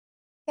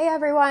Hey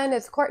everyone,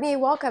 it's Courtney.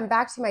 Welcome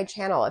back to my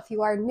channel. If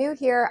you are new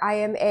here, I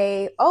am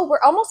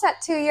we're almost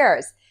at 2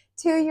 years.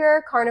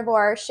 2-year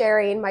carnivore,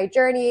 sharing my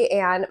journey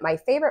and my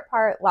favorite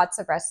part, lots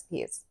of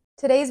recipes.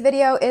 Today's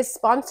video is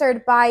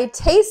sponsored by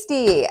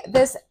Tasty,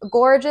 this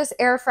gorgeous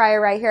air fryer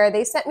right here.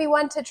 They sent me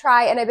one to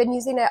try and I've been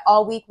using it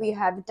all week. We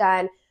have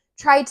done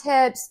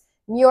tri-tips,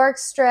 New York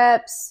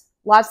strips,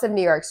 lots of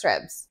New York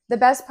strips. The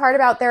best part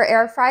about their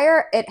air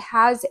fryer, it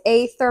has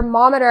a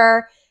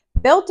thermometer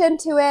built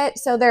into it,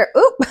 so I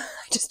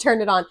just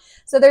turned it on.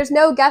 So there's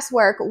no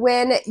guesswork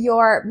when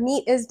your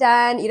meat is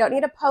done. You don't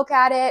need to poke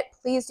at it.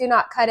 Please do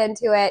not cut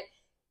into it.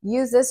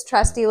 Use this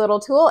trusty little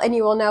tool and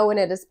you will know when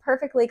it is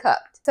perfectly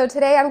cooked. So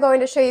today I'm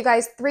going to show you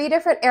guys 3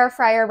 different air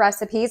fryer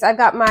recipes. I've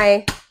got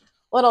my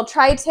little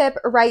tri-tip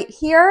right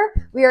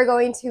here. We are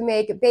going to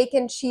make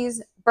bacon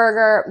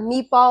cheeseburger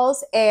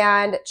meatballs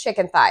and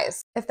chicken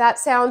thighs. If that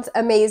sounds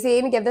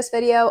amazing, give this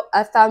video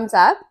a thumbs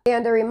up.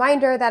 And a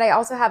reminder that I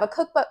also have a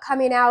cookbook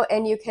coming out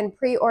and you can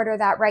pre-order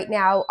that right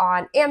now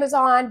on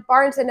Amazon,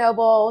 Barnes &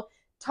 Noble,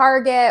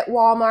 Target,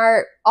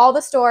 Walmart, all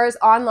the stores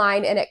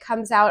online, and it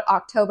comes out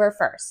October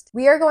 1st.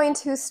 We are going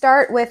to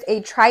start with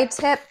a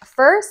tri-tip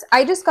first.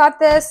 I just got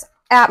this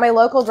at my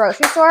local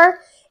grocery store.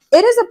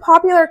 It is a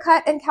popular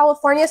cut in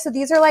California, so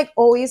these are like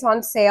always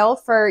on sale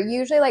for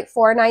usually like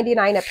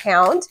 $4.99 a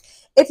pound.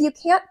 If you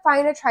can't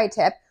find a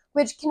tri-tip,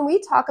 which can we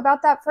talk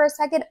about that for a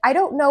second? I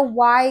don't know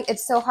why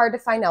it's so hard to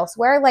find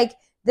elsewhere. Like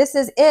this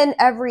is in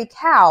every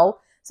cow,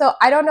 so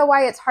I don't know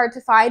why it's hard to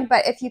find,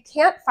 but if you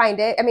can't find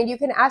it, I mean, you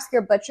can ask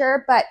your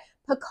butcher, but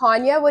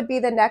picanha would be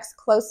the next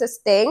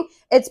closest thing.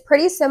 It's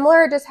pretty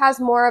similar, it just has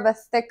more of a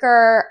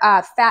thicker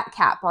fat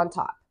cap on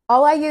top.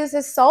 All I use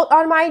is salt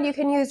on mine. You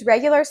can use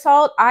regular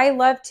salt. I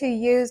love to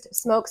use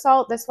smoked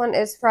salt. This one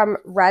is from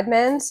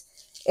Redmond's,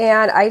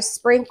 and I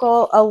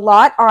sprinkle a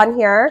lot on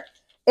here.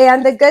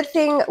 And the good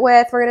thing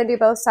with, we're going to do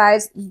both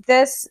sides,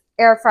 this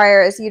air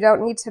fryer is you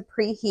don't need to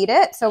preheat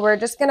it. So we're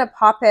just going to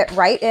pop it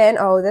right in.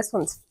 Oh, this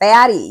one's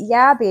fatty.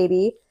 Yeah,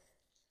 baby.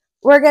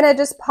 We're going to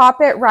just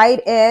pop it right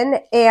in.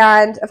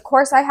 And of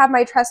course, I have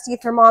my trusty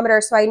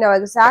thermometer, so I know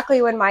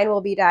exactly when mine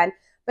will be done.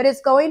 But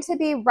it's going to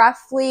be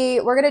roughly,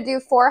 we're going to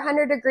do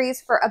 400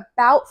 degrees for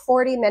about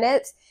 40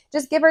 minutes,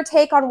 just give or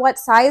take on what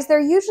size. They're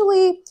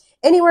usually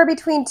anywhere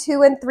between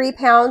 2 and 3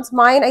 pounds.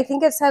 Mine, I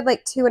think it said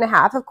like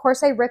 2.5. Of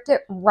course, I ripped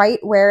it right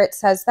where it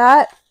says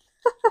that.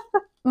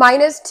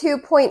 Mine is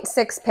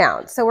 2.6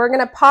 pounds. So we're going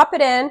to pop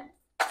it in,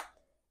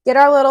 get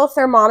our little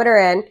thermometer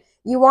in.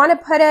 You want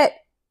to put it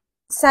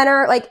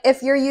center, like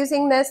if you're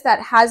using this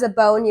that has a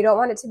bone, you don't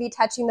want it to be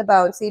touching the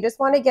bone. So you just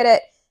want to get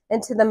it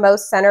into the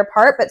most center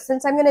part. But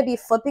since I'm going to be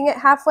flipping it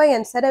halfway,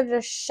 instead of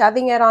just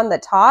shoving it on the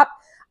top,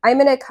 I'm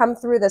going to come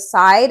through the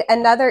side.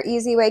 Another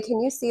easy way, can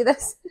you see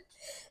this,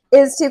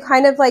 is to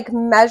kind of like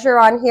measure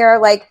on here,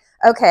 like,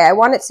 okay, I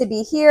want it to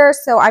be here.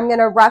 So I'm going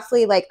to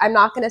roughly, like, I'm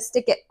not going to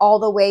stick it all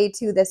the way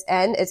to this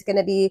end. It's going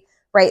to be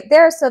right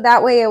there. So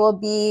that way it will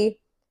be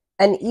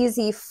an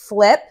easy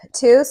flip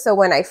too. So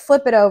when I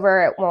flip it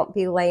over, it won't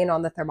be laying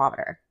on the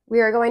thermometer. We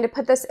are going to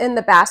put this in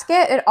the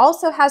basket. It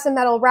also has a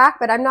metal rack,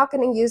 but I'm not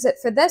going to use it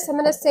for this. I'm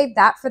going to save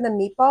that for the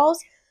meatballs.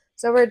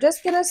 So we're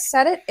just going to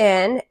set it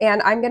in,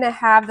 and I'm going to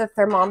have the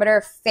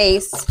thermometer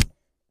face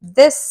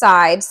this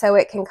side so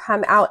it can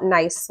come out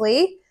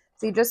nicely.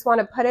 So you just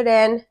want to put it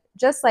in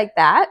just like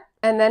that.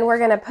 And then we're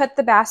going to put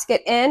the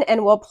basket in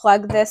and we'll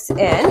plug this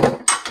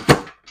in.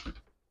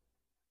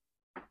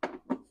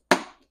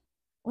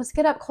 Let's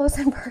get up close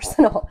and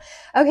personal.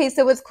 Okay,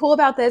 so what's cool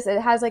about this,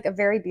 it has like a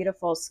very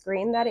beautiful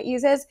screen that it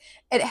uses.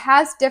 It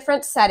has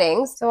different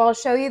settings. So I'll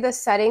show you the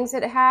settings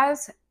it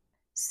has.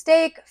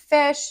 Steak,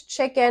 fish,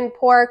 chicken,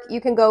 pork. You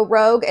can go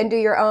rogue and do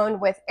your own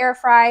with air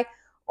fry,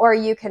 or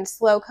you can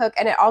slow cook.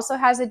 And it also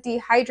has a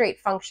dehydrate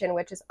function,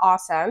 which is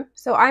awesome.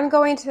 So I'm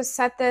going to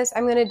set this,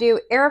 I'm going to do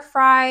air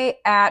fry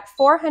at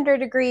 400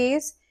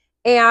 degrees.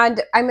 And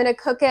I'm going to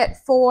cook it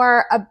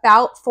for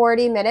about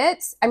 40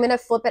 minutes. I'm going to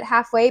flip it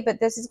halfway, but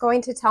this is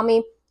going to tell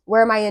me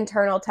where my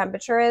internal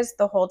temperature is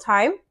the whole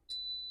time.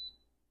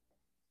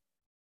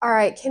 All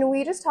right, can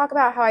we just talk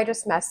about how I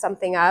just messed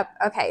something up?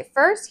 Okay,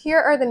 first, here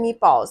are the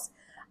meatballs.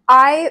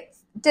 I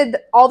did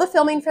all the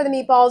filming for the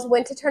meatballs,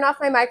 went to turn off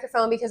my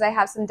microphone because I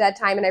have some dead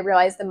time and I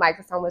realized the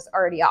microphone was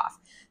already off.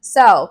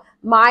 So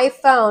my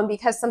phone,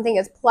 because something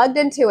is plugged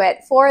into it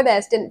for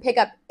this, didn't pick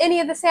up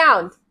any of the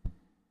sound.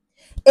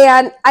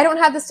 And I don't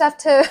have the stuff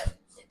to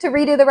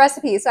redo the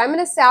recipe. So I'm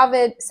going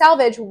to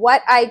salvage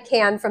what I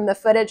can from the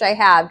footage I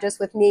have just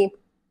with me.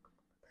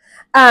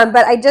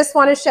 But I just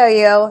want to show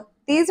you,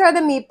 these are the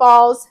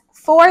meatballs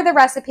for the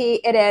recipe.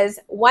 It is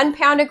 1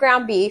 pound of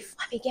ground beef.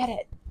 Let me get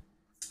it.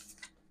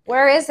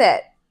 Where is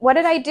it? What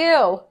did I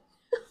do?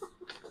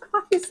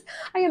 Guys,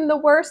 I am the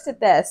worst at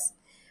this.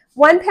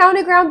 1 pound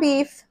of ground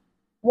beef,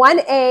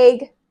 1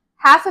 egg,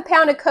 half a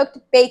pound of cooked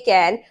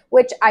bacon,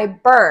 which I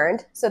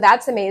burned, so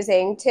that's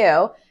amazing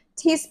too.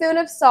 Teaspoon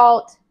of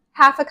salt,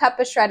 half a cup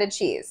of shredded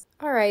cheese.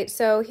 All right,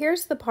 so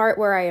here's the part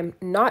where I am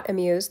not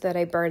amused that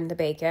I burned the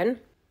bacon.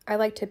 I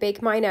like to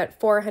bake mine at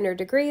 400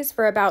 degrees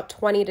for about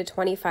 20 to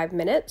 25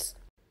 minutes.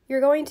 You're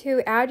going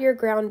to add your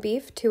ground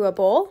beef to a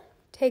bowl.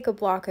 Take a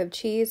block of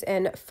cheese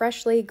and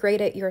freshly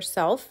grate it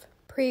yourself.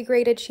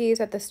 Pre-grated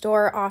cheese at the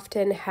store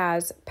often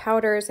has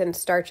powders and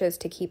starches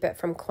to keep it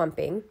from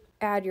clumping.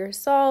 Add your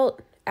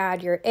salt,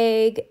 add your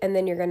egg, and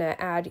then you're going to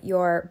add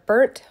your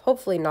burnt,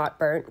 hopefully not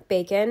burnt,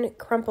 bacon.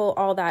 Crumple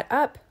all that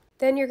up.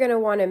 Then you're going to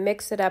want to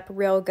mix it up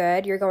real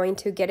good. You're going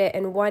to get it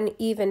in one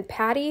even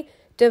patty,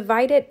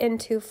 divide it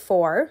into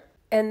 4,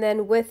 and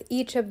then with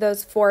each of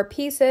those 4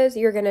 pieces,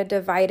 you're going to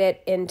divide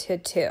it into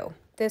 2.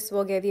 This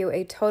will give you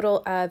a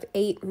total of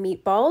 8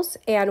 meatballs,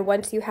 and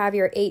once you have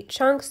your 8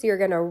 chunks, you're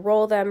going to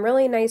roll them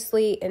really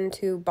nicely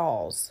into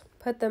balls.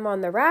 Put them on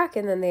the rack,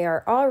 and then they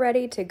are all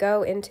ready to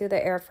go into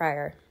the air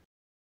fryer.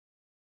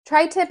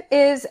 Tri-tip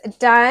is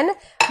done.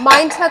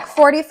 Mine took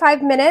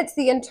 45 minutes.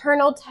 The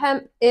internal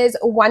temp is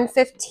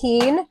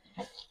 115.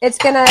 It's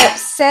going to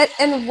sit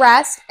and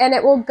rest, and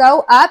it will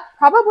go up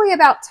probably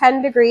about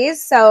 10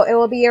 degrees, so it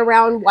will be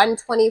around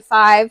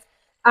 125,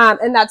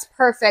 and that's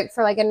perfect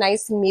for like a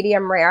nice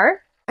medium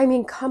rare. I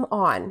mean, come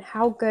on.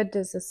 How good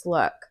does this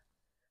look?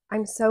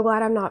 I'm so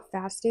glad I'm not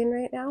fasting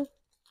right now.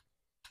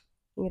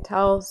 You can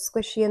tell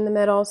squishy in the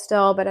middle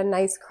still, but a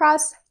nice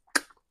crust.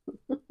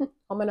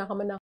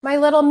 My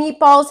little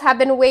meatballs have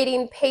been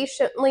waiting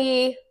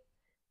patiently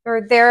for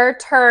their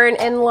turn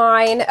in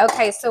line.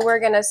 Okay, so we're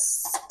going to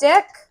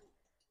stick,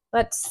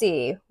 let's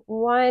see,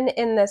 one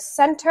in the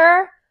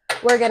center.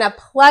 We're going to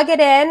plug it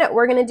in.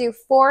 We're going to do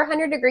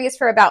 400 degrees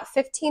for about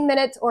 15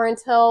 minutes or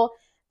until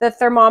the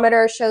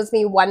thermometer shows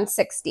me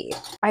 160.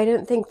 I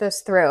didn't think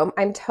this through.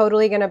 I'm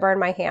totally going to burn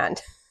my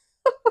hand.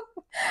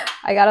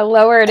 I got to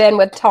lower it in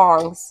with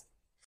tongs.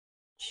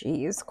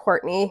 Jeez,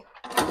 Courtney.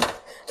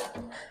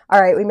 All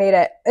right, we made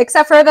it.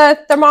 Except for the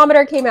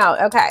thermometer came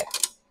out. Okay.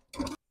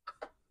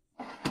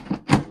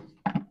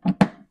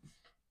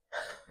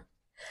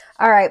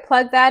 All right,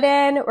 plug that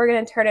in. We're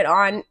going to turn it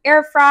on.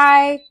 Air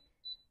fry,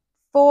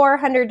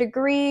 400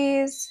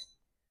 degrees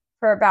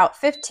for about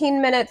 15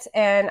 minutes,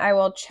 and I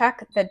will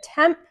check the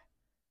temp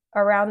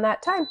around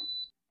that time.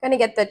 Gonna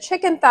get the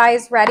chicken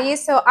thighs ready.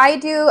 So I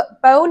do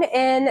bone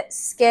in,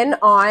 skin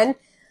on.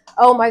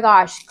 Oh my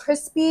gosh,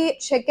 crispy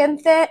chicken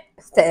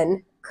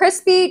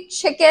crispy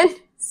chicken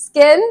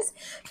skins.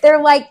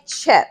 They're like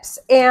chips.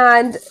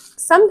 And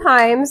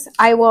sometimes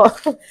I will,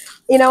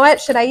 you know what,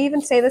 should I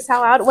even say this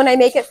out loud? When I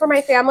make it for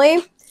my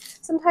family,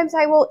 sometimes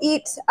I will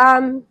eat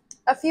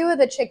a few of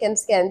the chicken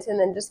skins and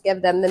then just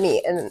give them the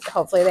meat, and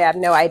hopefully they have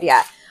no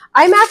idea.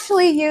 I'm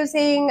actually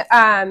using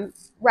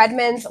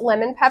Redmond's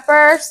lemon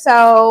pepper.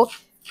 So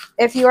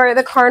if you are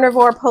the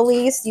carnivore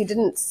police, you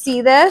didn't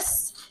see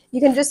this, you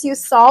can just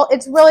use salt.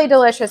 It's really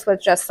delicious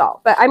with just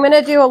salt, but I'm going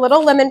to do a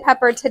little lemon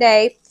pepper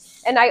today.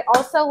 And I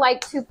also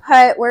like to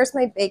put, where's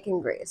my bacon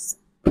grease?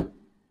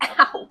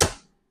 Ow.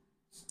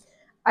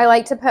 I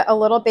like to put a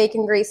little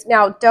bacon grease.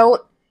 Now,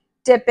 don't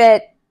dip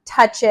it,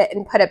 touch it,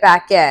 and put it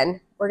back in.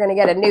 We're going to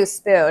get a new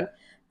spoon.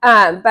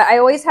 But I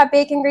always have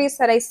bacon grease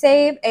that I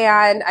save,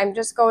 and I'm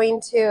just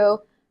going to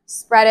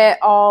spread it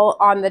all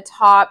on the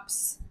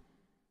tops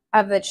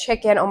of the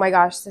chicken. Oh my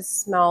gosh, this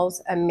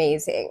smells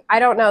amazing. I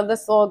don't know,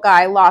 this little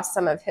guy lost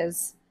some of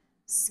his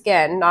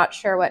skin. Not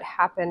sure what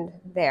happened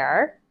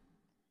there.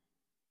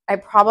 I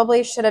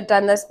probably should have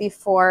done this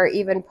before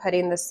even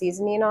putting the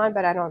seasoning on,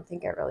 but I don't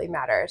think it really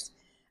matters.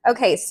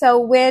 Okay, so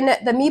when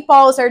the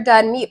meatballs are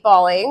done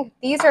meatballing,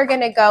 these are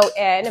going to go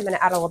in, I'm going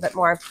to add a little bit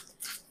more,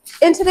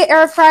 into the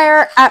air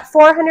fryer at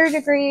 400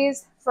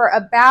 degrees for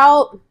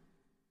about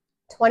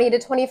 20 to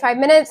 25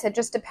 minutes. It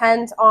just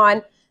depends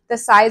on the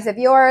size of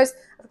yours.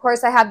 Of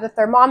course, I have the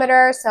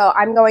thermometer, so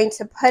I'm going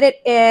to put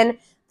it in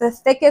the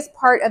thickest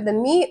part of the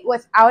meat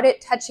without it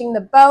touching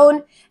the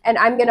bone, and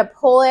I'm going to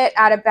pull it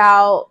at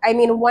about,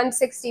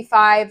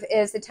 165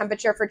 is the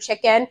temperature for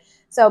chicken,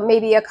 so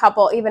maybe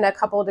even a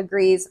couple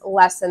degrees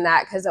less than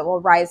that, because it will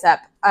rise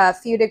up a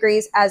few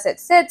degrees as it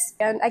sits,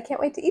 and I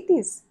can't wait to eat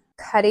these.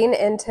 Cutting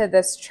into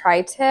this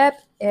tri-tip,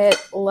 it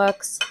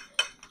looks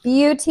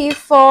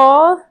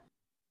beautiful.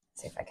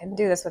 Let's see if I can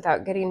do this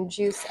without getting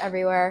juice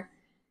everywhere.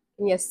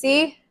 Can you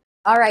see?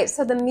 All right,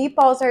 so the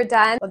meatballs are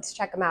done. Let's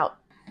check them out.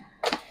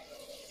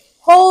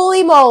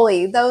 Holy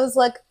moly, those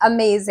look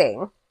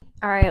amazing.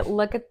 All right,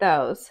 look at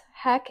those.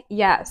 Heck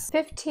yes.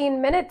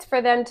 15 minutes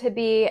for them to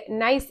be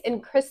nice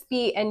and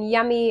crispy and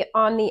yummy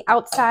on the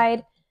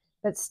outside,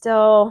 but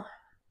still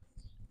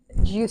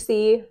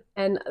juicy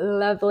and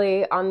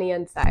lovely on the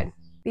inside.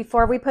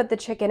 Before we put the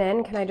chicken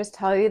in, can I just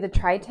tell you the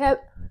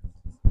tri-tip?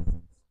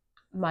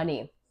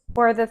 Money.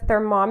 For the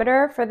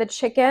thermometer for the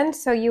chicken,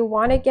 so you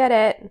want to get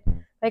it,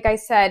 like I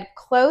said,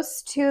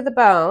 close to the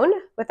bone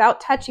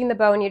without touching the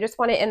bone. You just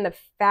want it in the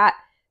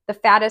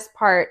fattest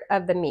part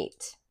of the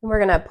meat. And we're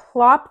gonna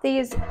plop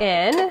these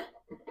in.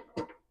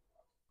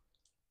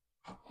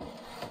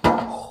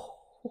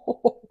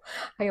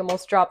 I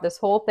almost dropped this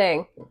whole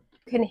thing. You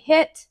can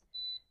hit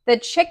the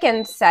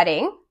chicken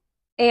setting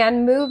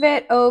and move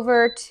it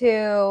over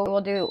to,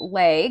 we'll do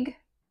leg,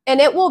 and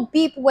it will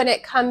beep when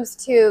it comes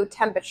to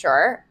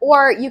temperature,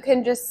 or you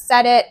can just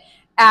set it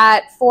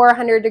at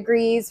 400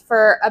 degrees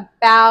for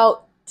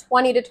about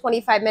 20 to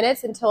 25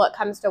 minutes until it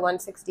comes to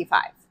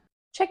 165.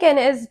 Chicken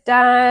is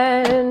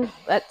done.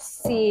 Let's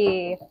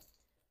see.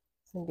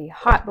 It's gonna be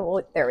hot,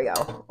 but there we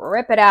go.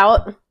 Rip it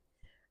out.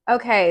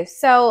 Okay,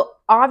 so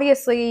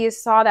obviously you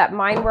saw that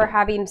mine were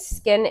having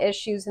skin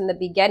issues in the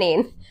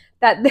beginning,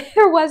 that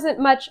there wasn't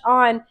much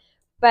on,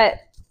 but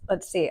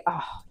let's see.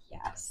 Oh,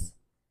 yes.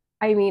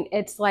 I mean,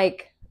 it's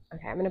like,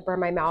 okay, I'm gonna burn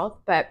my mouth,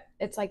 but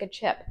it's like a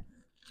chip.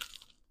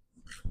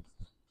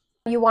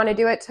 You want to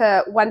do it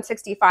to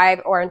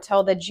 165 or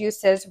until the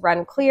juices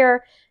run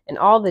clear, and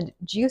all the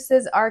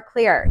juices are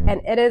clear,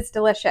 and it is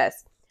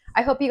delicious.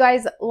 I hope you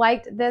guys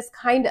liked this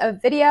kind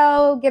of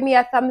video. Give me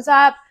a thumbs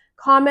up,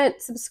 comment,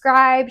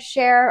 subscribe,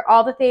 share,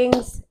 all the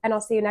things, and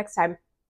I'll see you next time.